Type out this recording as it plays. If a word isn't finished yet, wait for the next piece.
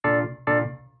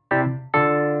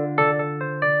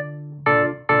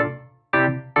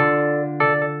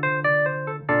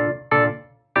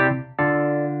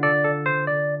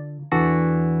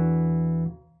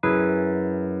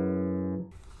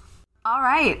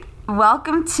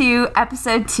Welcome to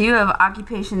episode 2 of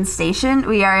Occupation Station.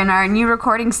 We are in our new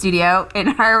recording studio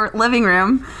in our living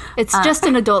room. It's just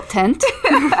an adult tent.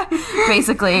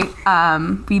 Basically,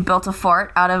 we built a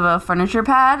fort out of a furniture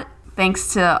pad.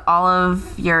 Thanks to all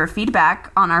of your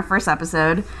feedback on our first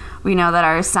episode, we know that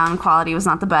our sound quality was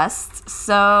not the best.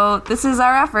 So this is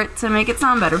our effort to make it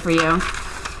sound better for you.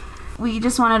 We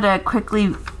just wanted to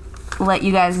quickly let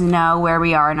you guys know where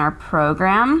we are in our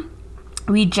program.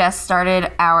 We just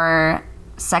started our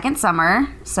second summer,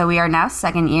 so we are now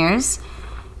second years,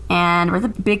 and we're the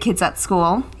big kids at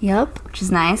school. Yep. Which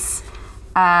is nice.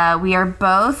 We are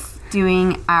both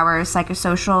doing our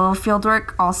psychosocial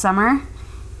fieldwork all summer,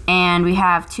 and we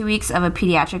have 2 weeks of a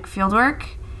pediatric fieldwork,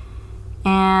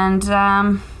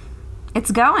 and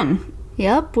it's going.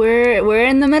 Yep, we're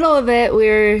in the middle of it.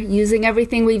 We're using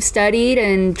everything we've studied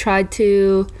and tried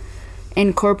to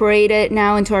incorporate it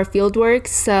now into our fieldwork,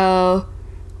 so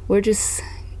we're just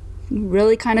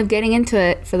really kind of getting into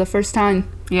it for the first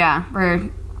time. Yeah, we're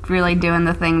really doing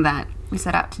the thing that we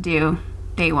set out to do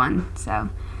day one, so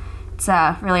it's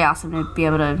really awesome to be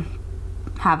able to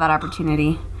have that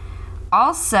opportunity.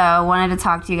 Also, wanted to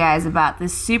talk to you guys about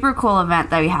this super cool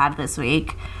event that we had this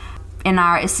week. In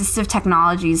our assistive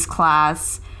technologies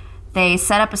class, they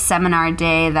set up a seminar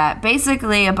day that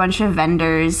basically a bunch of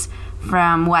vendors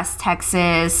from West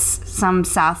Texas, some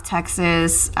South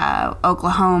Texas,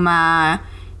 Oklahoma,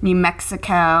 New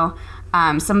Mexico,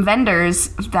 some vendors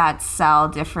that sell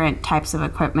different types of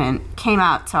equipment came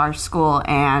out to our school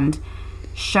and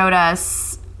showed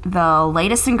us the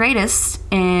latest and greatest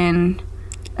in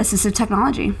assistive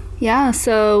technology. Yeah,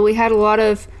 so we had a lot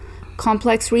of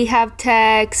complex rehab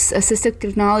techs, assistive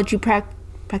technology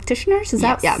practitioners, is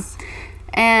that? Yes. Yeah.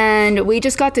 And we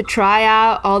just got to try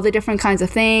out all the different kinds of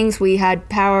things. We had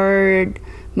powered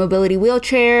mobility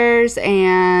wheelchairs,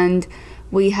 and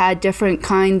we had different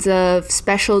kinds of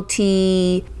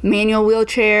specialty manual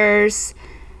wheelchairs.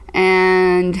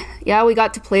 And yeah, we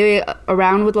got to play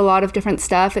around with a lot of different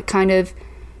stuff. It kind of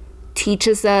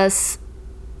teaches us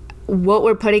what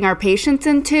we're putting our patients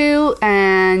into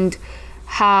and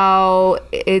how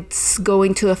it's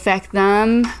going to affect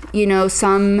them. You know,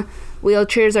 some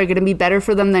wheelchairs are going to be better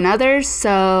for them than others,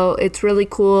 so it's really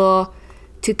cool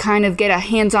to kind of get a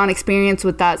hands-on experience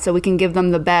with that so we can give them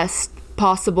the best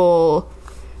possible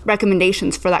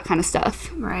recommendations for that kind of stuff.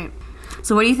 Right.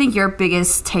 So what do you think your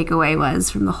biggest takeaway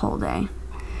was from the whole day?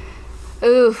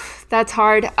 Ooh, that's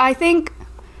hard. I think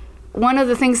one of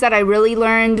the things that I really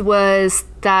learned was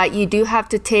that you do have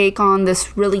to take on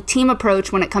this really team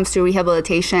approach when it comes to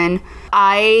rehabilitation.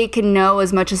 I can know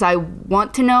as much as I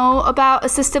want to know about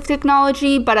assistive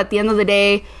technology, but at the end of the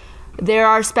day, there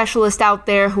are specialists out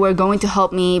there who are going to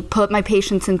help me put my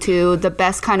patients into the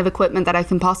best kind of equipment that I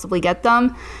can possibly get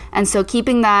them. And so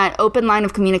keeping that open line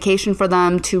of communication for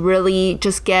them to really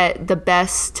just get the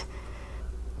best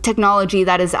technology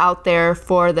that is out there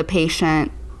for the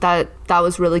patient, that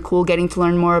was really cool, getting to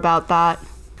learn more about that.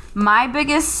 My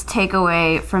biggest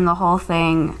takeaway from the whole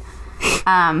thing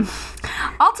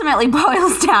ultimately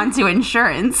boils down to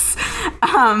insurance.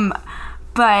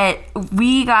 But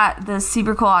we got the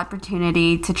super cool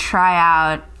opportunity to try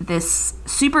out this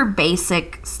super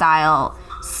basic style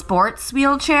sports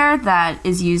wheelchair that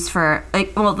is used for,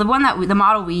 the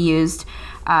model we used,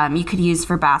 you could use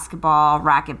for basketball,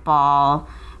 racquetball,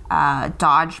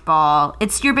 dodgeball.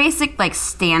 It's your basic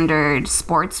standard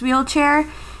sports wheelchair,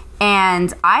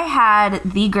 and I had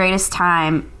the greatest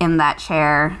time in that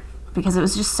chair because it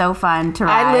was just so fun to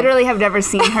ride. I literally have never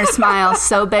seen her smile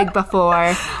so big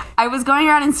before. I was going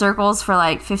around in circles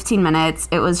for 15 minutes.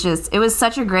 It was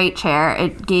such a great chair.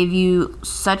 It gave you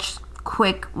such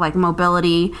quick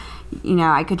mobility. You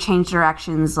know, I could change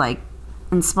directions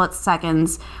in split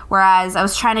seconds, whereas I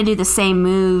was trying to do the same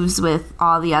moves with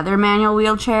all the other manual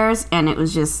wheelchairs, and it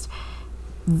was just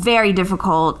very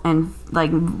difficult and a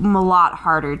lot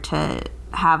harder to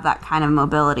have that kind of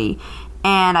mobility.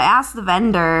 And I asked the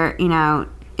vendor,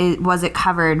 was it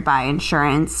covered by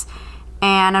insurance?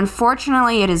 And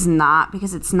unfortunately it is not,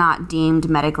 because it's not deemed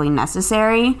medically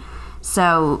necessary.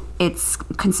 So it's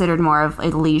considered more of a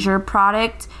leisure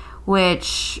product,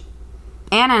 which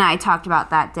Anna and I talked about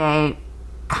that day.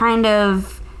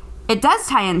 It does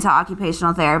tie into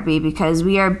occupational therapy because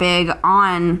we are big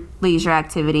on leisure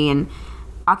activity and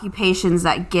occupations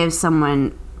that give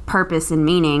someone purpose and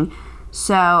meaning.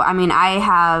 So, I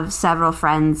have several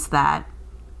friends that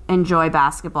enjoy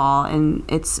basketball, and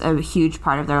it's a huge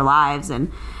part of their lives,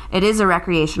 and it is a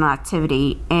recreational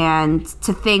activity. And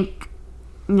to think,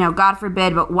 God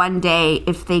forbid, but one day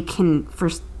if they can,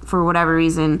 for whatever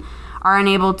reason, are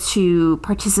unable to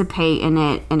participate in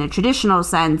it in a traditional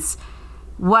sense,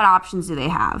 what options do they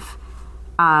have?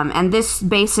 And this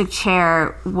basic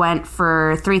chair went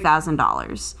for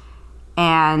 $3,000.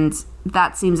 And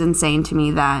that seems insane to me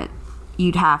that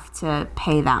you'd have to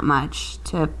pay that much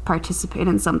to participate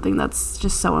in something that's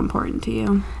just so important to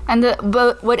you. And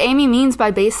but what Amy means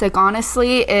by basic,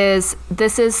 honestly, is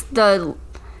this is the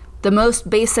most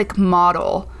basic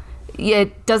model.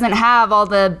 It doesn't have all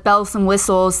the bells and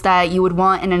whistles that you would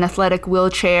want in an athletic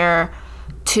wheelchair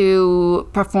to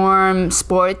perform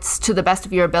sports to the best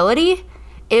of your ability.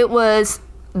 It was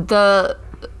the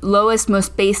lowest,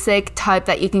 most basic type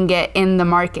that you can get in the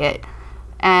market,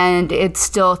 and it's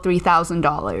still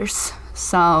 $3,000.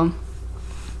 So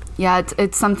yeah,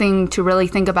 it's something to really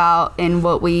think about in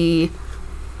what we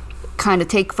kind of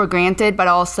take for granted, but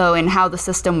also in how the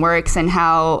system works and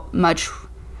how much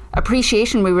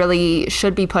appreciation we really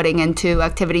should be putting into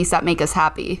activities that make us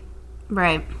happy.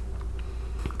 Right.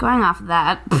 Going off of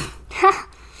that,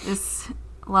 this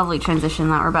lovely transition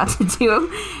that we're about to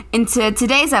do into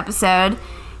today's episode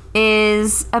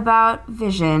is about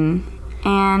vision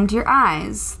and your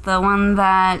eyes. The one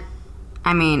that,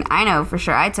 I mean, I know for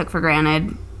sure I took for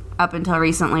granted up until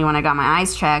recently when I got my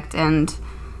eyes checked, and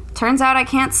turns out I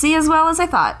can't see as well as I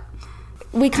thought.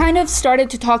 We kind of started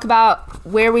to talk about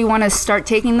where we want to start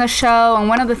taking the show, and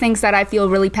one of the things that I feel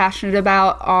really passionate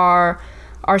about are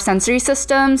our sensory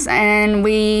systems, and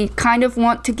we kind of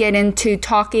want to get into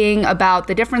talking about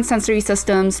the different sensory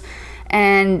systems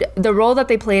and the role that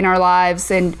they play in our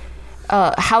lives, and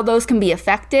how those can be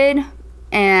affected,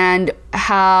 and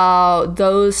how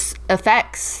those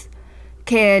effects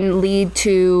can lead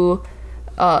to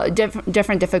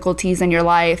different difficulties in your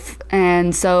life.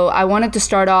 And so I wanted to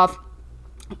start off,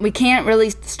 we can't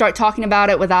really start talking about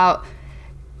it without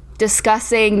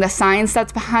discussing the science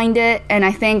that's behind it. And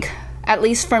I think, at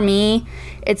least for me,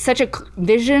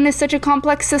 vision is such a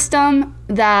complex system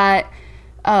that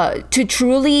to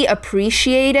truly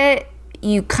appreciate it,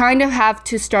 you kind of have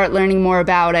to start learning more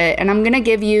about it. And I'm going to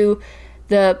give you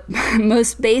the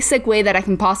most basic way that I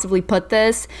can possibly put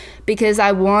this, because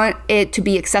I want it to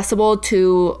be accessible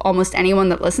to almost anyone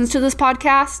that listens to this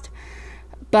podcast,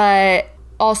 but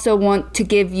also want to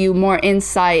give you more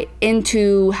insight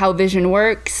into how vision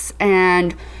works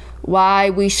and why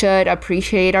we should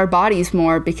appreciate our bodies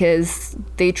more, because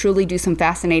they truly do some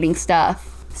fascinating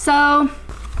stuff. So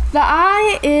the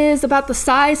eye is about the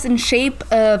size and shape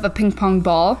of a ping pong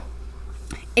ball.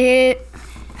 It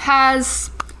has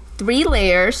three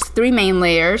main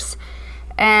layers,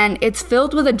 and it's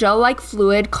filled with a gel-like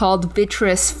fluid called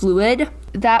vitreous fluid.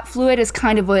 That fluid is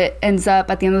kind of what ends up,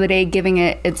 at the end of the day, giving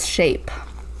it its shape.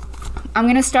 I'm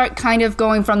going to start kind of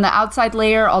going from the outside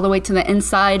layer all the way to the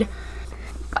inside.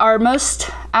 Our most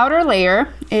outer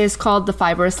layer is called the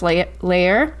fibrous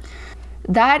layer.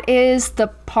 That is the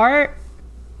part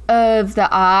of the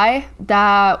eye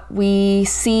that we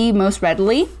see most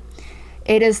readily.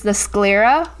 It is the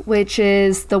sclera, which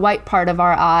is the white part of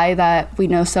our eye that we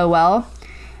know so well.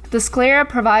 The sclera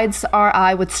provides our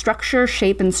eye with structure,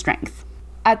 shape, and strength.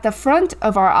 At the front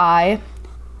of our eye,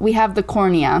 we have the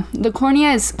cornea. The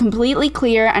cornea is completely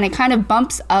clear, and it kind of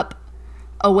bumps up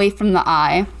away from the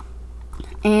eye,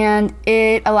 and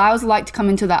it allows light to come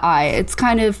into the eye. It's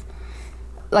kind of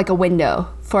like a window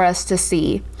for us to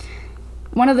see.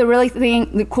 One of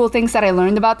the cool things that I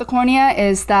learned about the cornea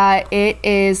is that it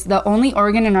is the only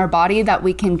organ in our body that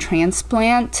we can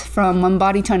transplant from one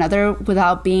body to another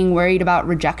without being worried about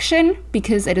rejection,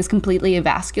 because it is completely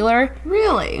avascular.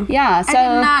 Really? Yeah. So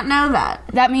I did not know that.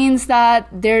 That means that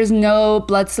there's no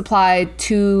blood supply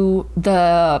to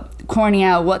the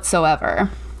cornea whatsoever.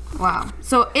 Wow.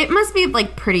 So it must be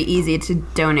like pretty easy to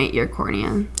donate your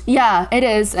cornea. Yeah, it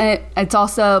is. And it's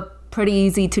also pretty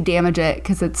easy to damage it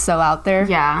because it's so out there.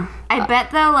 Yeah. I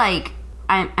bet though, like,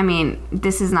 I mean,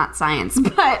 this is not science,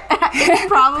 but it's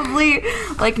probably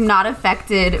like not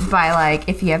affected by like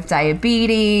if you have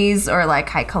diabetes or like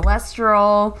high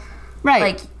cholesterol. Right.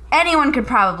 Like anyone could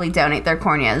probably donate their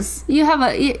corneas.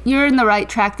 You're in the right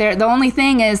track there. The only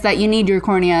thing is that you need your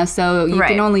cornea, so you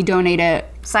can only donate it.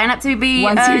 Sign up to be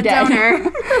once a you're dead.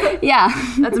 donor. Yeah.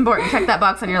 That's important. Check that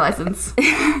box on your license.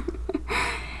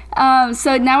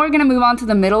 So now we're going to move on to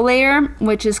the middle layer,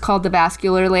 which is called the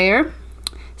vascular layer.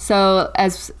 So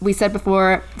as we said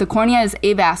before, the cornea is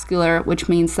avascular, which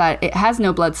means that it has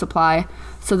no blood supply.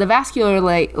 So the vascular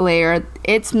layer,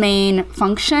 its main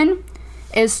function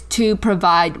is to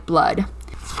provide blood.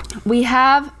 We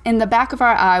have, in the back of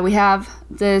our eye, we have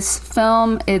this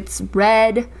film. It's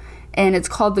red, and it's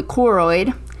called the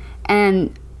choroid.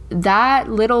 And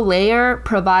that little layer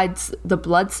provides the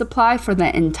blood supply for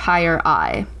the entire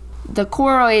eye. The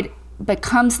choroid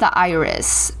becomes the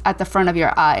iris at the front of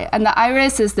your eye. And the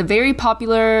iris is the very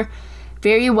popular,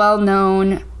 very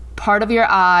well-known part of your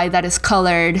eye that is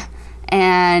colored,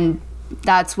 and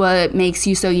that's what makes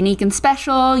you so unique and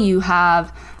special. You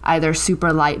have either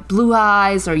super light blue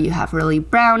eyes or you have really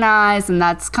brown eyes, and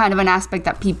that's kind of an aspect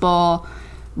that people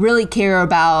really care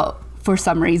about for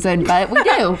some reason, but we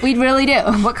do. We really do.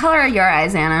 What color are your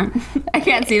eyes, Anna? I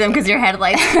can't see them because your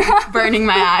headlight's burning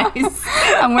my eyes.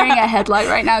 I'm wearing a headlight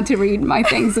right now to read my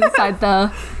things inside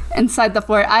the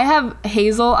fort. I have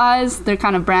hazel eyes. They're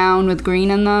kind of brown with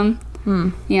green in them.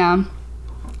 Yeah.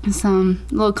 Some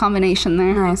little combination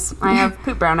there. Nice. I have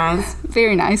poop brown eyes.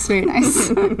 Very nice, very nice.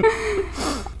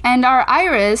 And our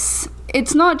iris,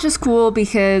 it's not just cool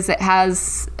because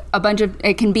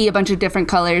it can be a bunch of different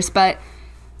colors, but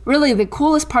really the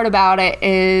coolest part about it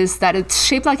is that it's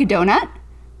shaped like a donut,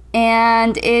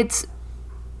 and it's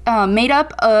made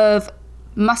up of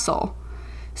muscle.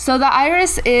 So the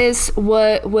iris is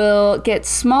what will get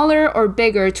smaller or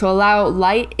bigger to allow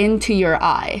light into your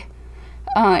eye.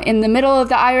 In the middle of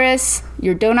the iris,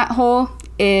 your donut hole,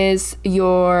 is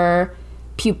your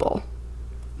pupil.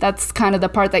 That's kind of the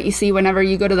part that you see whenever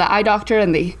you go to the eye doctor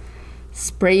and they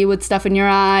spray you with stuff in your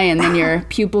eye, and then your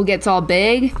pupil gets all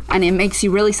big and it makes you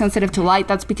really sensitive to light.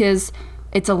 That's because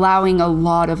it's allowing a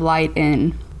lot of light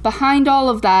in. Behind all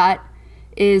of that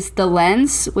is the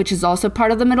lens, which is also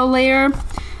part of the middle layer.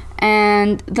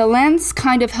 And the lens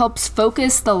kind of helps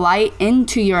focus the light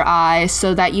into your eye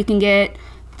so that you can get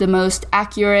the most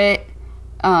accurate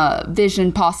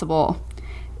vision possible.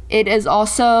 It is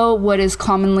also what is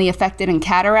commonly affected in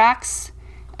cataracts.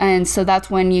 And so that's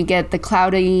when you get the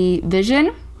cloudy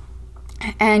vision.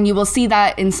 And you will see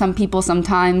that in some people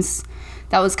sometimes.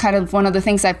 That was kind of one of the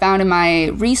things I found in my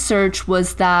research,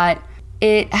 was that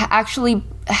it actually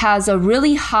has a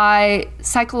really high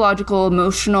psychological,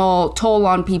 emotional toll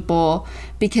on people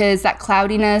because that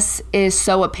cloudiness is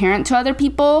so apparent to other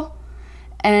people.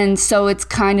 And so it's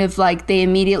kind of like they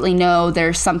immediately know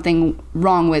there's something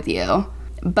wrong with you.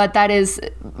 But that is,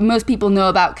 most people know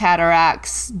about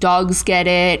cataracts. Dogs get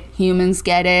it, humans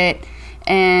get it,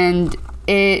 and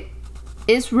it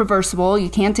is reversible. You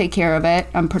can take care of it,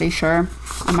 I'm pretty sure.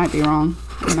 I might be wrong.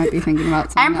 I might be thinking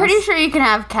about something I'm pretty else. sure you can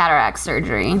have cataract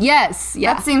surgery. Yes,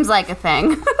 yeah. That seems like a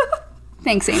thing.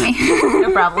 Thanks, Amy.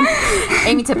 No problem.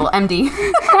 Amy Tipple, MD.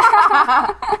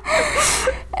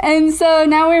 And so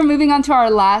now we're moving on to our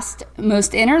last,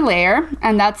 most inner layer,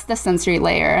 and that's the sensory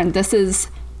layer. And this is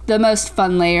the most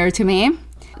fun layer to me.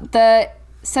 The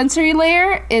sensory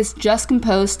layer is just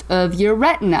composed of your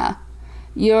retina.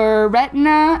 Your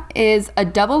retina is a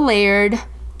double-layered,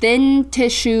 thin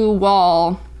tissue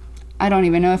wall. I don't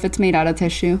even know if it's made out of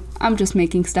tissue. I'm just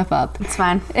making stuff up. It's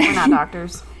fine. We're not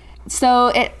doctors. So,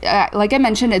 it, like I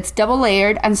mentioned, it's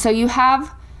double-layered, and so you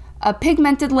have a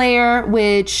pigmented layer,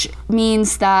 which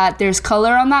means that there's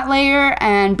color on that layer,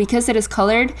 and because it is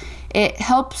colored, it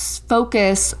helps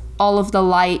focus all of the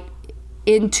light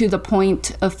into the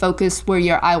point of focus where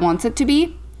your eye wants it to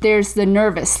be. There's the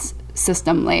nervous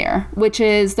system layer, which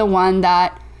is the one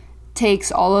that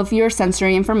takes all of your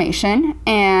sensory information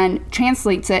and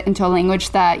translates it into a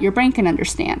language that your brain can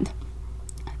understand.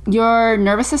 Your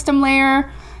nervous system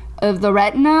layer of the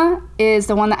retina is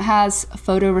the one that has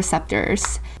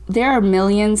photoreceptors. There are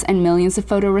millions and millions of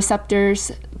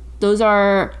photoreceptors. Those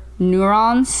are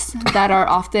neurons that are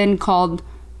often called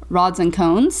rods and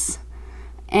cones,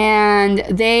 and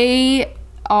they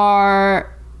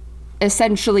are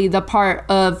essentially the part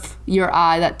of your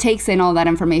eye that takes in all that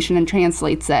information and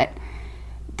translates it.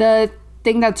 The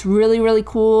thing that's really, really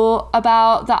cool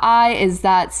about the eye is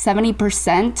that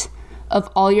 70% of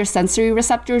all your sensory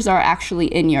receptors are actually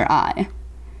in your eye.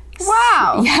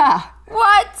 Wow. Yeah.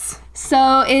 What?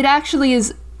 So it actually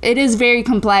is, it is very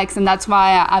complex, and that's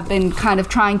why I've been kind of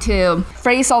trying to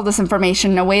phrase all this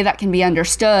information in a way that can be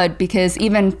understood, because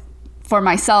even for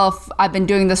myself, I've been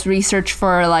doing this research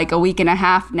for like a week and a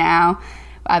half now.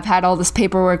 I've had all this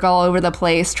paperwork all over the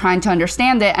place trying to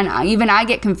understand it, and even I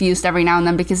get confused every now and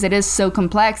then because it is so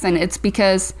complex, and it's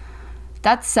because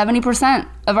that's 70%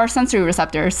 of our sensory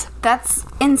receptors. That's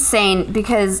insane,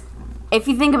 because if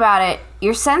you think about it,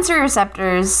 your sensory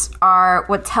receptors are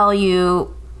what tell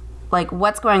you like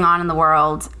what's going on in the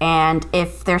world, and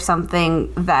if there's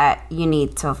something that you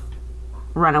need to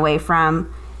run away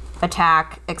from,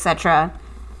 attack, etc.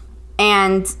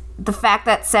 And the fact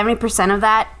that 70% of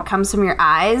that comes from your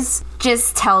eyes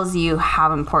just tells you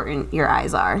how important your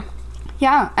eyes are.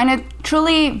 Yeah, and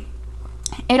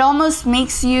it almost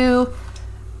makes you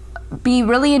be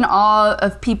really in awe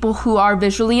of people who are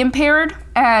visually impaired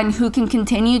and who can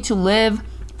continue to live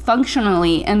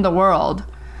functionally in the world.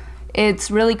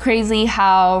 It's really crazy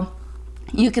how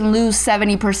you can lose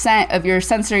 70% of your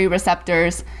sensory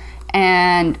receptors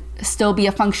and still be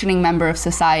a functioning member of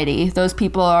society. Those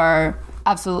people are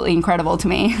absolutely incredible to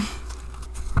me.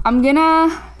 I'm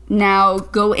gonna now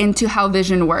go into how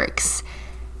vision works.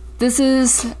 This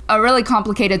is a really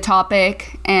complicated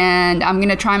topic, and I'm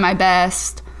gonna try my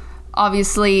best.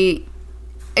 Obviously,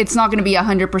 it's not gonna be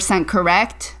 100%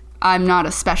 correct. I'm not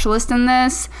a specialist in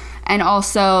this. And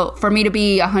also, for me to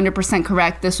be 100%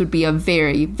 correct, this would be a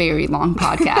very, very long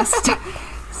podcast.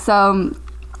 So,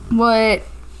 what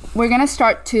we're going to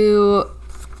start to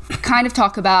kind of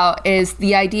talk about is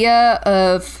the idea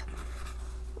of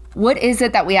what is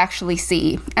it that we actually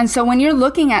see. And so, when you're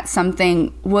looking at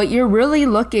something, what you're really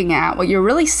looking at, what you're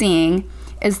really seeing,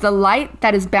 is the light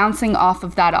that is bouncing off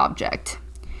of that object.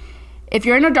 If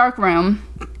you're in a dark room,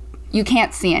 you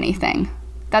can't see anything.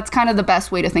 That's kind of the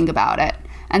best way to think about it.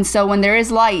 And so when there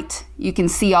is light, you can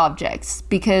see objects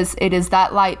because it is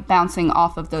that light bouncing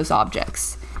off of those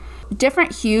objects.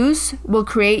 Different hues will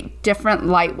create different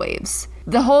light waves.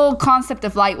 The whole concept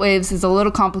of light waves is a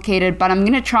little complicated, but I'm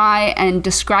going to try and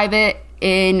describe it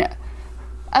in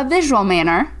a visual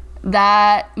manner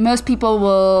that most people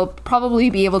will probably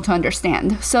be able to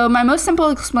understand. So my most simple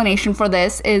explanation for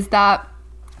this is that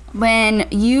when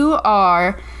you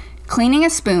are cleaning a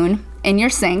spoon in your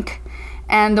sink,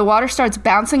 and the water starts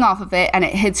bouncing off of it and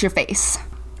it hits your face.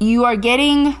 You are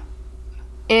getting,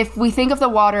 if we think of the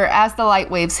water as the light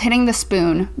waves hitting the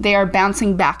spoon, they are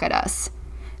bouncing back at us.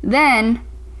 Then,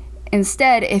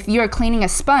 instead, if you're cleaning a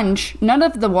sponge, none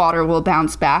of the water will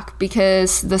bounce back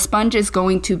because the sponge is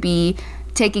going to be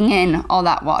taking in all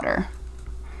that water.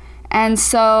 And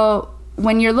so,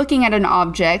 when you're looking at an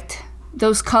object,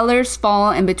 those colors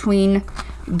fall in between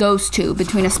those two,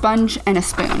 between a sponge and a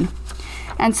spoon.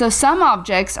 And so some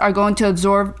objects are going to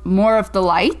absorb more of the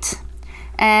light,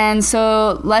 and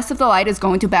so less of the light is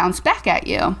going to bounce back at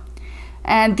you.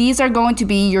 And these are going to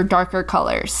be your darker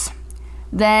colors.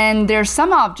 Then there's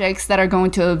some objects that are going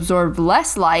to absorb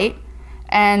less light,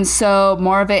 and so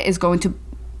more of it is going to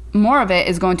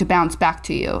bounce back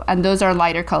to you, and those are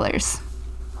lighter colors.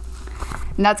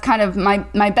 And that's kind of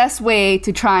my best way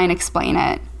to try and explain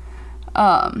it.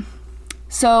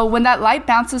 So when that light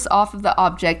bounces off of the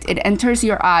object, it enters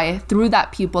your eye through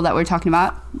that pupil that we're talking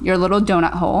about, your little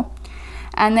donut hole,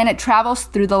 and then it travels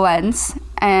through the lens,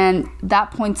 and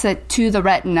that points it to the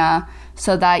retina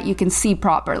so that you can see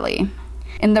properly.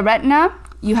 In the retina,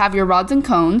 you have your rods and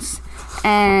cones,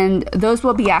 and those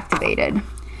will be activated.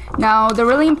 Now, the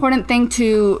really important thing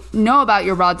to know about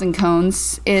your rods and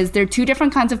cones is they're two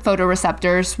different kinds of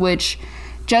photoreceptors, which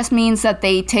just means that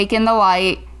they take in the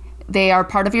light. They are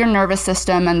part of your nervous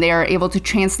system, and they are able to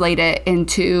translate it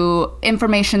into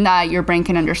information that your brain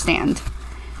can understand.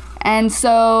 And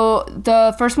so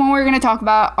the first one we're going to talk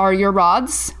about are your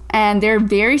rods, and they're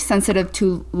very sensitive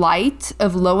to light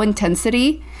of low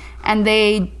intensity, and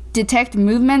they detect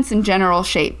movements and general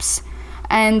shapes.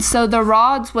 And so the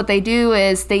rods, what they do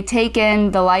is they take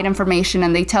in the light information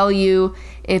and they tell you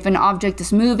if an object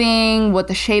is moving, what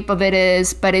the shape of it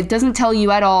is, but it doesn't tell you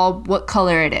at all what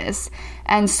color it is.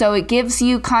 And so it gives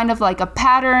you kind of like a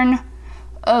pattern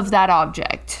of that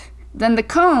object. Then the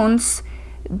cones,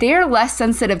 they're less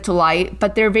sensitive to light,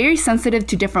 but they're very sensitive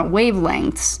to different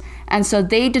wavelengths. And so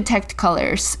they detect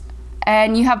colors.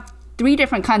 And you have 3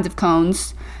 different kinds of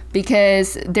cones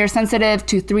because they're sensitive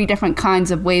to 3 different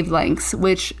kinds of wavelengths,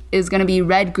 which is going to be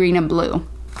red, green, and blue.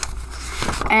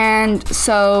 And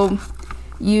so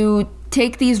you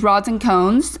take these rods and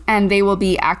cones, and they will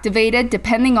be activated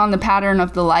depending on the pattern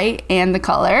of the light and the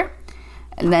color,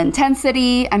 and the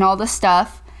intensity, and all the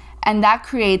stuff, and that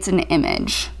creates an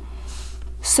image.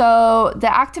 So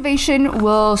the activation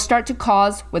will start to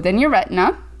cause, within your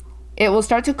retina, it will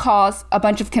start to cause a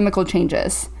bunch of chemical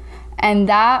changes, and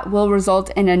that will result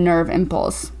in a nerve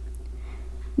impulse.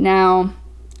 Now,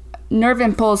 nerve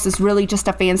impulse is really just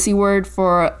a fancy word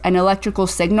for an electrical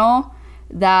signal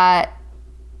that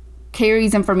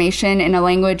carries information in a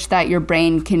language that your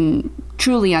brain can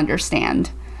truly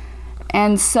understand.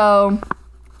 And so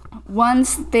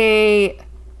once they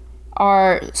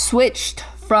are switched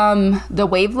from the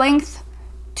wavelength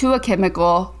to a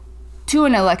chemical to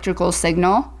an electrical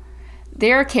signal,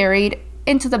 they are carried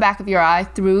into the back of your eye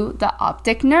through the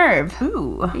optic nerve.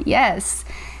 Ooh. Yes.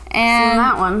 And seen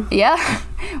that one. Yeah.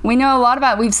 We know a lot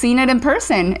about it. We've seen it in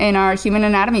person in our human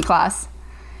anatomy class.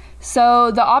 So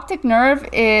the optic nerve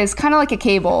is kind of like a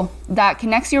cable that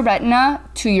connects your retina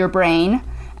to your brain,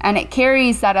 and it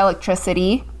carries that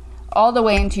electricity all the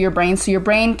way into your brain so your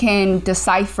brain can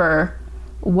decipher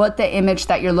what the image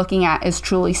that you're looking at is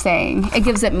truly saying. It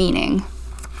gives it meaning.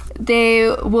 they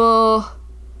will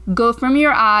go from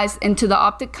your eyes into the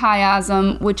optic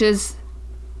chiasm, which is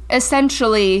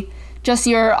essentially just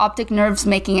your optic nerves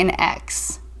making an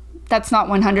X. That's not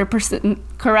 100%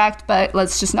 correct, but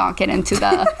let's just not get into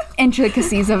the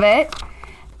intricacies of it.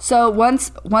 So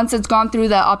once it's gone through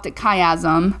the optic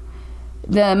chiasm,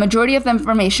 the majority of the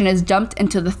information is dumped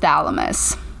into the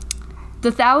thalamus.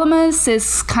 The thalamus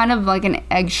is kind of like an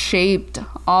egg-shaped,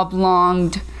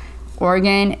 oblonged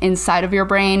organ inside of your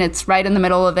brain. It's right in the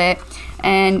middle of it.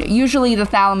 And usually the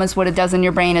thalamus, what it does in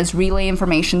your brain is relay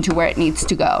information to where it needs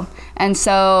to go. And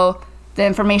so the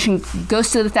information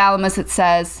goes to the thalamus. It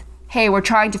says, hey, we're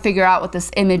trying to figure out what this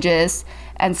image is.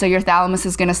 And so your thalamus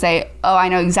is going to say, oh, I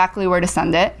know exactly where to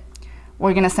send it.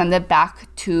 We're going to send it back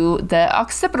to the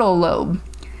occipital lobe.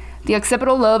 The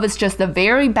occipital lobe is just the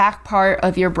very back part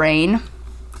of your brain,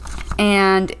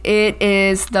 and it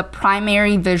is the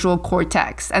primary visual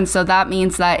cortex. And so that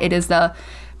means that it is the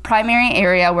primary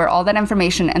area where all that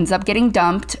information ends up getting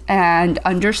dumped and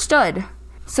understood.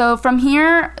 So from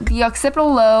here, the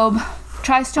occipital lobe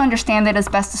tries to understand it as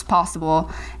best as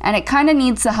possible, and it kind of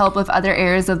needs the help of other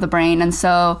areas of the brain. And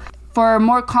so for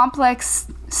more complex,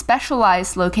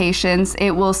 specialized locations,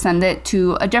 it will send it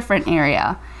to a different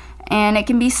area. And it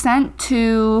can be sent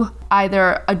to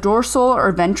either a dorsal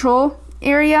or ventral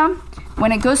area.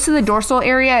 When it goes to the dorsal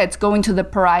area, it's going to the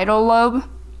parietal lobe.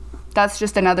 That's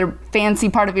just another fancy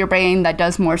part of your brain that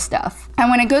does more stuff. And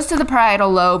when it goes to the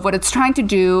parietal lobe, what it's trying to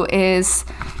do is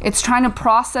it's trying to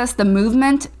process the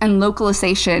movement and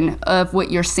localization of what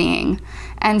you're seeing.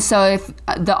 And so if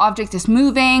the object is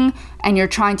moving and you're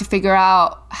trying to figure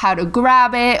out how to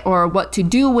grab it or what to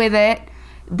do with it,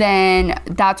 then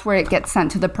that's where it gets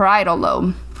sent to the parietal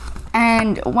lobe.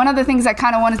 And one of the things I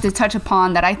kind of wanted to touch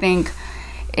upon that I think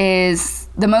is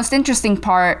the most interesting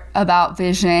part about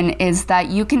vision is that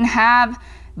you can have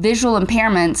visual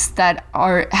impairments that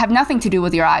have nothing to do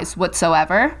with your eyes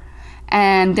whatsoever,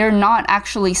 and they're not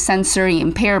actually sensory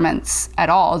impairments at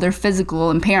all. They're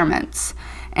physical impairments.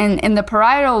 And in the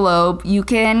parietal lobe, you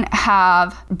can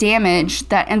have damage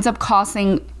that ends up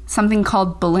causing something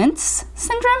called Balint's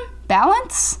syndrome?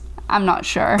 Balance? I'm not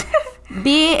sure.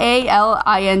 BALINT''S.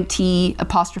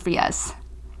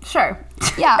 Sure.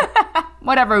 Yeah,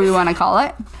 whatever we want to call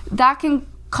it. That can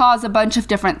cause a bunch of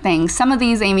different things. Some of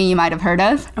these, Amy, you might have heard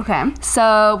of. Okay.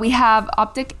 So we have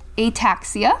optic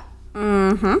ataxia.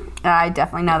 Mm-hmm. I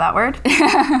definitely know that word.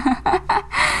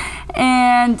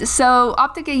 And so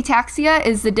optic ataxia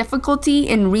is the difficulty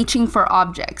in reaching for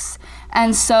objects.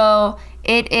 And so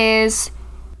it is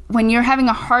when you're having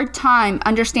a hard time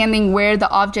understanding where the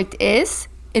object is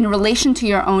in relation to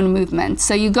your own movement.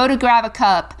 So you go to grab a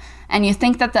cup and you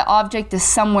think that the object is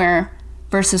somewhere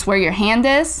versus where your hand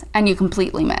is, and you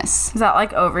completely miss. Is that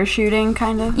like overshooting,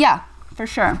 kind of? Yeah, for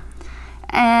sure.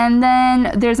 And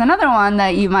then there's another one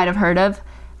that you might have heard of,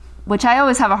 which I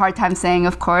always have a hard time saying,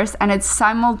 of course, and it's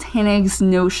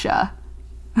simultaneognosia.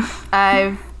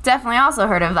 I've definitely also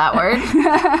heard of that word.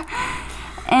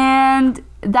 And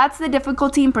that's the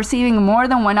difficulty in perceiving more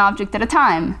than one object at a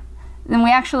time. And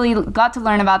we actually got to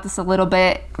learn about this a little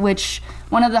bit, which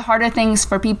one of the harder things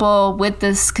for people with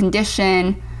this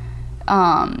condition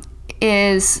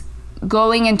is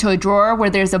going into a drawer where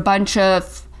there's a bunch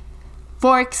of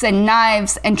forks and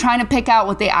knives and trying to pick out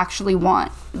what they actually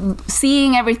want.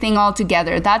 Seeing everything all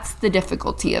together, that's the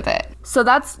difficulty of it. So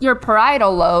that's your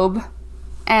parietal lobe.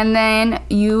 And then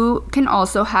you can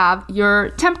also have your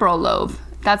temporal lobe.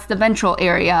 That's the ventral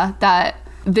area that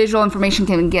visual information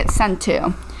can get sent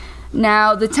to.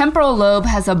 Now, the temporal lobe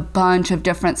has a bunch of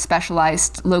different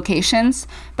specialized locations,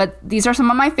 but these are some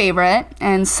of my favorite.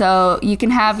 And so you can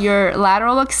have your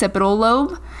lateral occipital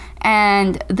lobe,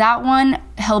 and that one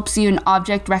helps you in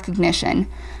object recognition.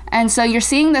 And so you're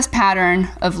seeing this pattern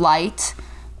of light,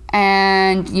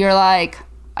 and you're like,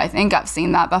 I think I've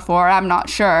seen that before. I'm not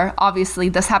sure. Obviously,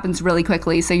 this happens really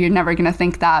quickly, so you're never going to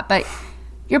think that. But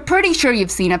you're pretty sure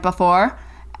you've seen it before.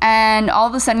 And all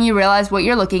of a sudden, you realize what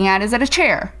you're looking at is at a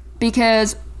chair,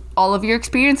 because all of your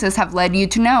experiences have led you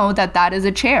to know that that is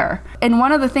a chair. And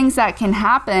one of the things that can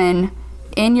happen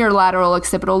in your lateral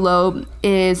occipital lobe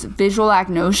is visual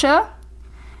agnosia.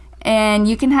 And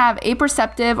you can have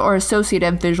apperceptive or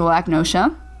associative visual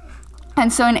agnosia.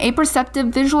 And so in apperceptive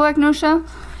visual agnosia,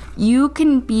 you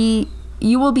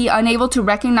will be unable to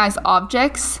recognize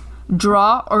objects,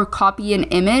 draw or copy an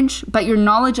image, but your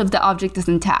knowledge of the object is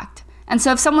intact. And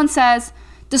so if someone says,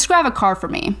 describe a car for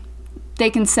me, they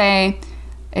can say,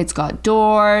 it's got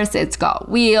doors, it's got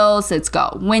wheels, it's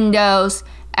got windows,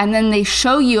 and then they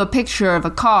show you a picture of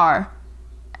a car,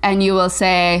 and you will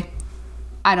say,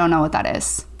 I don't know what that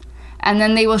is. And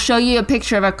then they will show you a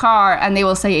picture of a car and they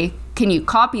will say, can you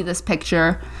copy this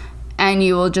picture? And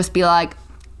you will just be like,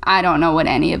 I don't know what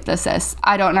any of this is.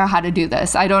 I don't know how to do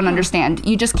this. I don't understand.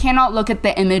 You just cannot look at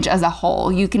the image as a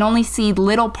whole. You can only see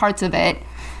little parts of it,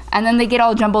 and then they get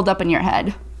all jumbled up in your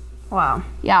head. Wow.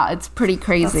 Yeah, it's pretty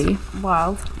crazy. That's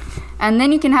wild. And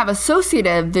then you can have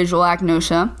associative visual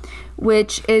agnosia,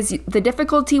 which is the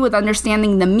difficulty with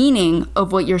understanding the meaning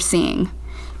of what you're seeing.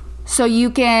 So you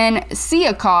can see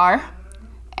a car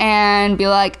and be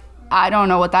like, I don't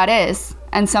know what that is.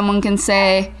 And someone can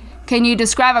say, can you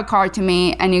describe a car to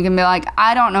me? And you can be like,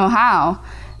 I don't know how.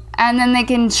 And then they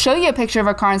can show you a picture of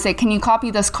a car and say, can you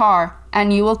copy this car?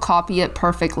 And you will copy it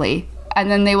perfectly. And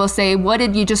then they will say, what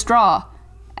did you just draw?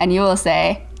 And you will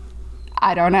say,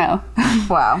 I don't know.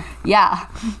 Wow. Yeah,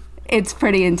 it's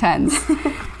pretty intense.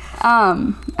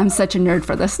 I'm such a nerd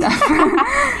for this stuff.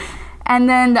 And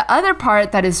then the other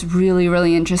part that is really,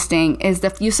 really interesting is the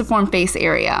fusiform face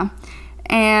area.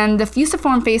 And the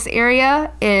fusiform face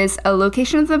area is a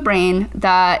location of the brain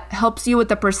that helps you with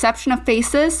the perception of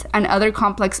faces and other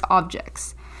complex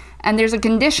objects. And there's a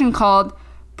condition called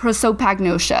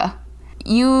prosopagnosia.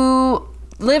 You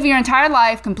live your entire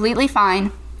life completely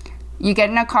fine. You get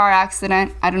in a car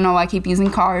accident. I don't know why I keep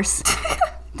using cars.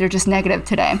 They're just negative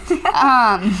today.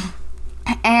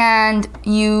 And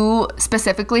you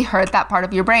specifically hurt that part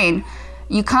of your brain.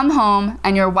 You come home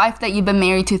and your wife that you've been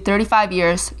married to 35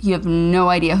 years, you have no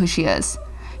idea who she is.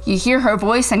 You hear her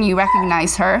voice and you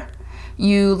recognize her.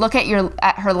 You look at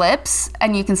her lips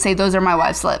and you can say, those are my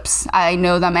wife's lips. I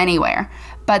know them anywhere.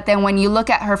 But then when you look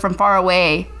at her from far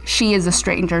away, she is a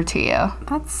stranger to you.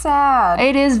 That's sad.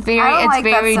 It is very, I don't like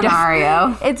that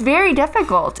scenario. It's very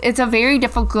difficult. It's a very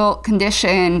difficult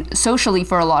condition socially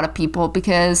for a lot of people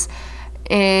because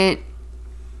it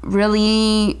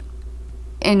really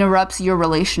interrupts your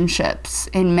relationships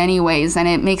in many ways, and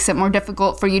it makes it more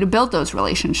difficult for you to build those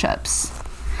relationships.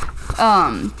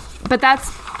 But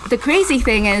that's the crazy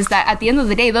thing is that at the end of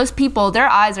the day, those people, their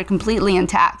eyes are completely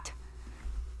intact.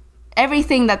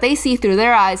 Everything that they see through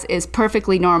their eyes is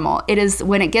perfectly normal. It is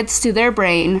when it gets to their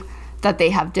brain that they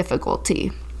have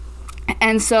difficulty.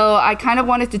 And so I kind of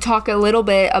wanted to talk a little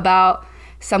bit about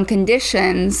some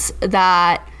conditions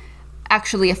that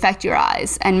actually affect your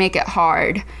eyes and make it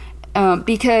hard.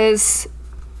 Because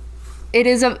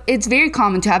it's very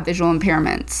common to have visual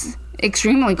impairments.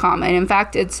 Extremely common. In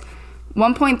fact, it's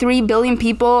 1.3 billion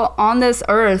people on this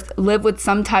earth live with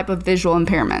some type of visual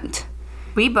impairment.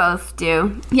 We both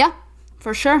do. Yeah,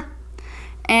 for sure.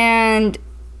 And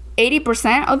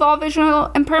 80% of all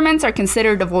visual impairments are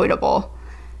considered avoidable.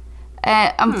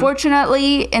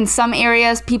 Unfortunately, in some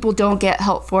areas, people don't get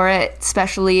help for it,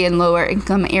 especially in lower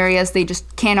income areas. They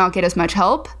just cannot get as much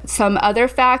help. Some other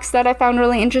facts that I found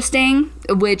really interesting,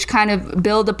 which kind of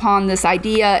build upon this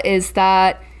idea, is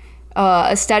that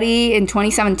a study in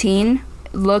 2017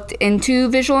 looked into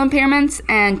visual impairments,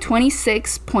 and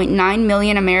 26.9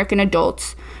 million American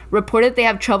adults reported they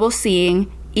have trouble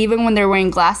seeing even when they're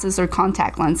wearing glasses or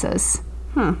contact lenses.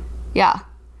 Yeah.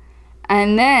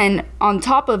 And then on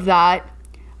top of that,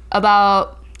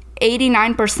 about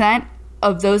 89%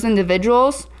 of those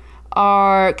individuals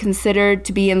are considered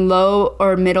to be in low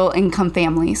or middle income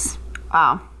families.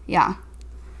 Wow. Yeah.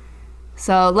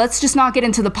 So let's just not get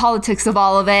into the politics of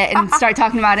all of it and start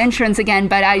talking about insurance again.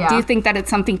 But I do think that it's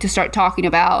something to start talking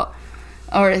about,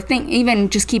 or even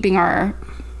just keeping our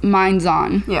minds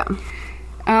on. Yeah.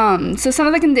 So some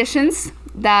of the conditions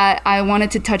that I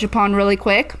wanted to touch upon really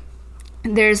quick.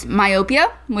 There's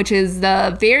myopia, which is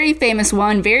the very famous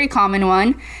one, very common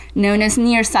one, known as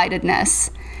nearsightedness.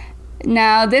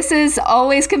 Now, this has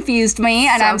always confused me,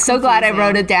 and I'm so glad I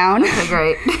wrote it down. Okay,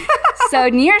 great. So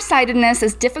nearsightedness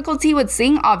is difficulty with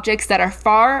seeing objects that are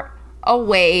far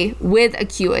away with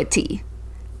acuity.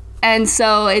 And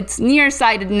so it's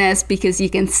nearsightedness because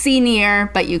you can see near,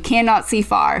 but you cannot see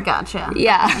far. Gotcha.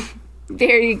 Yeah,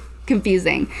 very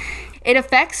confusing. It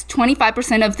affects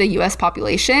 25% of the U.S.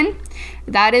 population.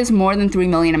 That is more than 3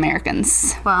 million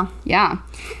Americans. Wow. Yeah.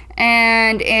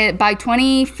 And by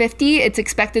 2050, it's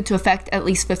expected to affect at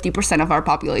least 50% of our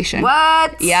population.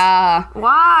 What? Yeah.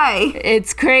 Why?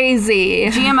 It's crazy.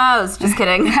 GMOs. Just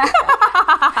kidding.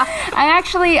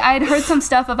 I'd heard some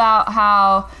stuff about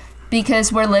how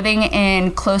because we're living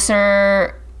in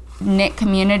closer knit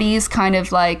communities, kind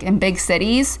of like in big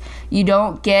cities, you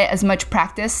don't get as much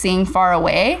practice seeing far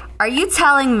away. Are you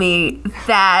telling me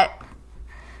that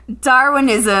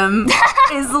Darwinism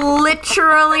is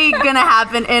literally gonna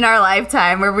happen in our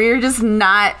lifetime, where we're just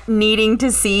not needing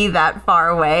to see that far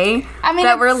away? I mean,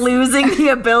 that we're losing the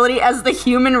ability as the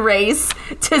human race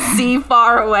to see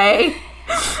far away?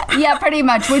 Yeah, pretty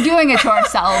much. We're doing it to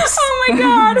ourselves. Oh my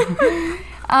god.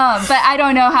 But I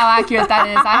don't know how accurate that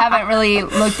is. I haven't really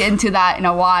looked into that in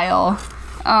a while.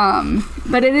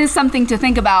 But it is something to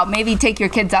think about. Maybe take your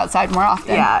kids outside more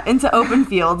often. Yeah, into open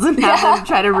fields and have them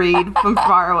try to read from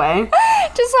far away.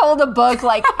 Just hold a book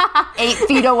like 8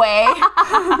 feet away.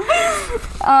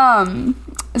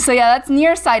 So yeah, that's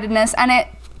nearsightedness. And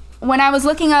when I was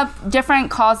looking up different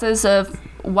causes of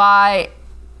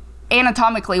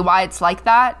anatomically why it's like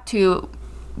that, to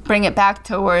bring it back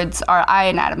towards our eye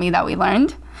anatomy that we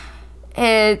learned,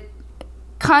 it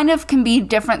kind of can be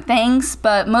different things,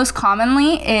 but most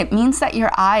commonly it means that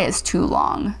your eye is too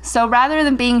long. So rather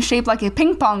than being shaped like a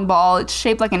ping pong ball, it's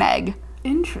shaped like an egg.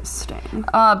 Interesting.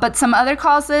 But some other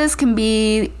causes can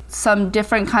be some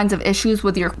different kinds of issues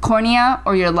with your cornea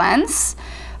or your lens.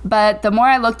 But the more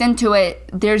I looked into it,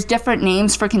 there's different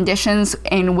names for conditions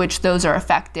in which those are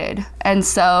affected. And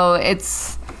so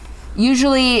it's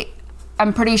usually,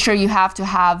 I'm pretty sure you have to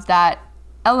have that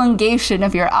elongation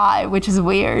of your eye, which is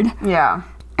weird. Yeah.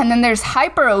 And then there's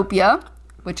hyperopia,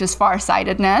 which is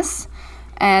farsightedness.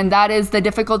 And that is the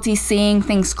difficulty seeing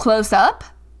things close up,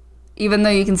 even though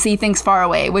you can see things far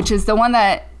away, which is the one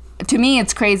that, to me,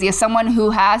 it's crazy. As someone who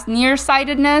has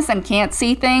nearsightedness and can't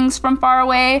see things from far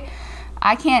away,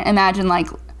 I can't imagine like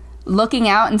looking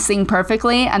out and seeing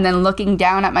perfectly and then looking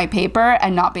down at my paper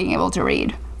and not being able to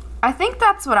read. I think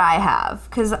that's what I have,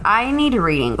 because I need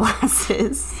reading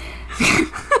glasses.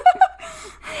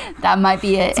 That might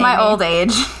be it. It's my old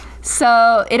age.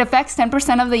 So it affects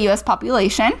 10% of the U.S.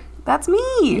 population. That's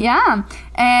me. Yeah.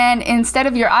 And instead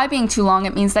of your eye being too long,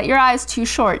 it means that your eye is too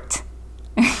short.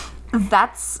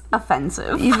 That's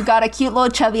offensive. You've got a cute little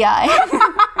chubby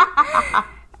eye.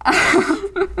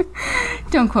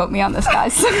 Don't quote me on this,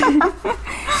 guys.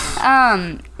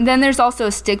 Then there's also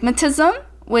astigmatism,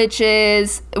 which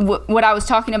is what I was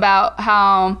talking about,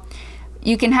 how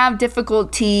you can have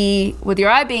difficulty with your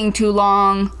eye being too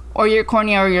long or your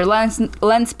cornea or your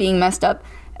lens being messed up.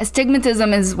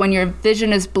 Astigmatism is when your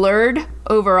vision is blurred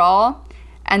overall,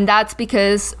 and that's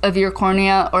because of your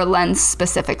cornea or lens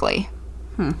specifically.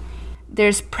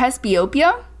 There's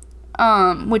presbyopia,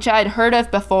 which I'd heard of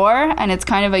before, and it's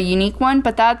kind of a unique one,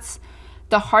 but that's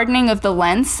the hardening of the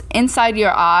lens inside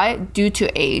your eye due to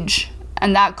age,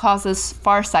 and that causes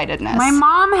farsightedness. My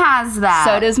mom has that.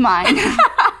 So does mine.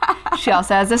 She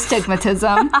also has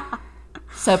astigmatism.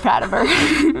 So proud of her.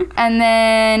 And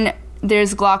then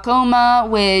there's glaucoma,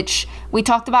 which we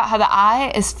talked about how the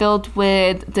eye is filled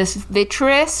with this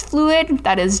vitreous fluid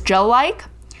that is gel-like.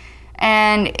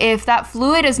 And if that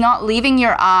fluid is not leaving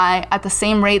your eye at the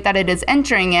same rate that it is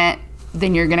entering it,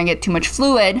 then you're going to get too much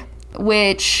fluid,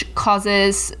 which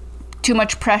causes too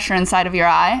much pressure inside of your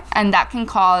eye. And that can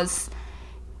cause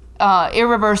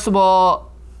irreversible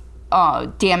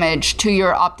damage to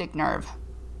your optic nerve,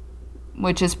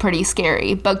 which is pretty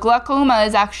scary. But glaucoma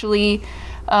is actually,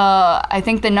 I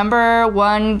think, the number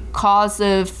one cause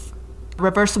of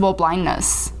reversible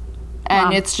blindness.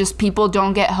 And Wow. It's just people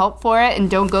don't get help for it and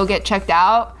don't go get checked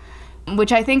out,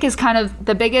 which I think is kind of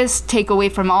the biggest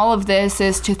takeaway from all of this,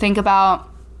 is to think about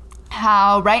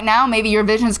how right now maybe your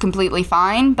vision is completely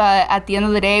fine, but at the end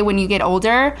of the day, when you get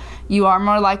older, you are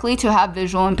more likely to have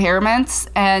visual impairments,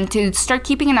 and to start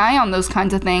keeping an eye on those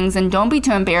kinds of things. And don't be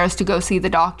too embarrassed to go see the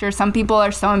doctor. Some people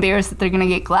are so embarrassed that they're going to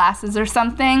get glasses or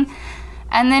something,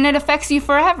 and then it affects you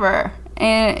forever.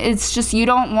 And it's just, you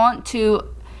don't want to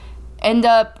end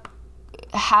up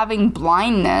having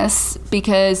blindness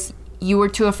because you were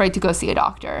too afraid to go see a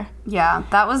doctor. Yeah,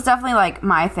 that was definitely like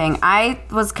my thing. I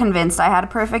was convinced I had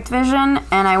perfect vision,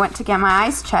 and I went to get my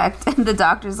eyes checked, and the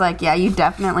doctor's like, yeah, you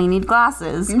definitely need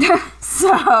glasses.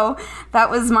 So that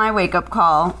was my wake-up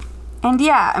call. And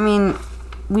yeah, I mean,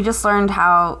 we just learned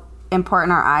how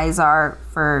important our eyes are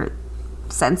for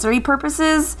sensory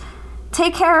purposes.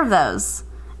 Take care of those.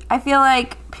 I feel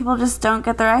like people just don't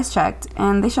get their eyes checked,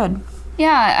 and they should.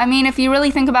 Yeah, I mean, if you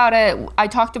really think about it, I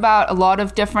talked about a lot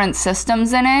of different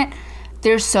systems in it.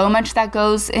 There's so much that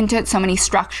goes into it, so many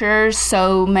structures,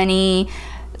 so many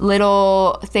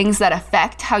little things that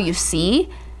affect how you see.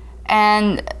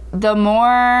 And the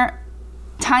more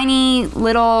tiny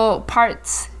little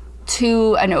parts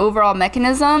to an overall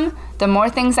mechanism, the more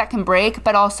things that can break,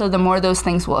 but also the more those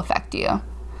things will affect you.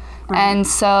 Right. And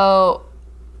so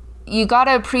you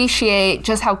gotta appreciate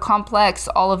just how complex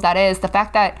all of that is. The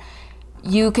fact that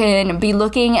you can be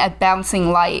looking at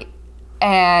bouncing light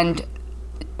and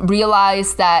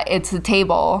realize that it's a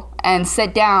table and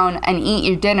sit down and eat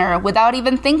your dinner without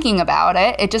even thinking about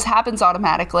it. It just happens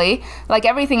automatically. Like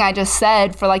everything I just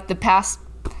said for like the past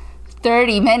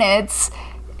 30 minutes,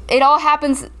 it all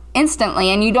happens instantly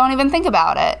and you don't even think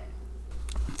about it.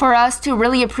 for us to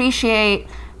really appreciate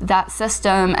that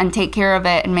system and take care of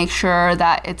it and make sure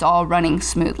that it's all running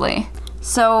smoothly.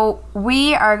 So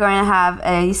we are going to have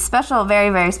a special, very,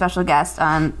 very special guest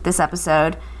on this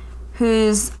episode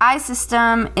whose eye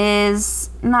system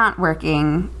is not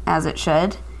working as it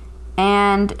should,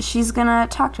 and she's going to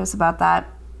talk to us about that.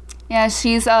 Yeah,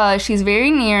 she's very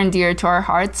near and dear to our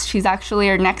hearts. She's actually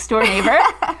our next door neighbor.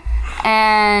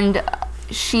 And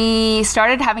she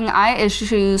started having eye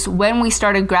issues when we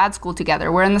started grad school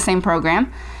together. We're in the same program.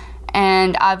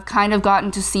 And I've kind of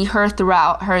gotten to see her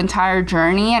throughout her entire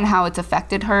journey and how it's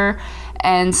affected her.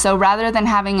 And so rather than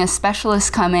having a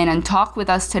specialist come in and talk with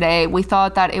us today, we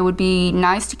thought that it would be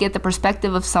nice to get the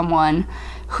perspective of someone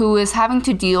who is having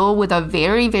to deal with a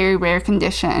very, very rare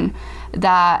condition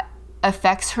that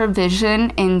affects her vision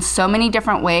in so many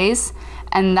different ways,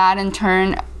 and that in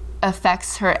turn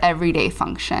affects her everyday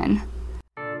function.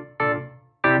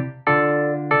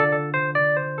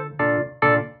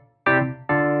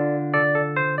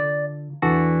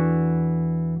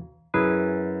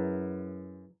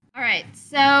 All right,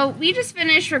 so we just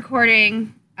finished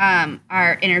recording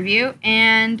our interview,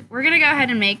 and we're going to go ahead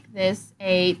and make this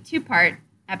a 2-part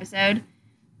episode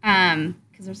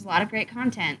because there's a lot of great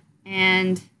content,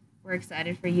 and we're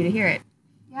excited for you to hear it.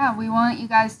 Yeah, we want you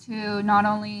guys to not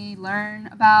only learn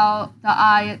about the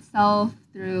eye itself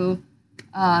through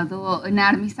the little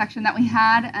anatomy section that we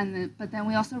had, but then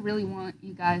we also really want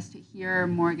you guys to hear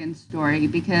Morgan's story,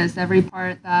 because every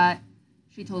part that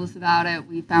she told us about it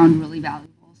we found really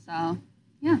valuable. So,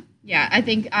 yeah. Yeah, I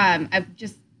think I'm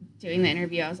just doing the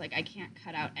interview, I was like, I can't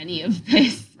cut out any of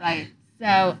this. Right.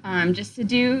 So just to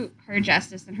do her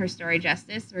justice and her story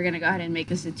justice, we're going to go ahead and make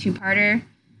this a 2-parter.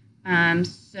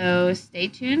 So stay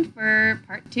tuned for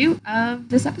part 2 of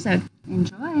this episode.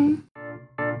 Enjoy.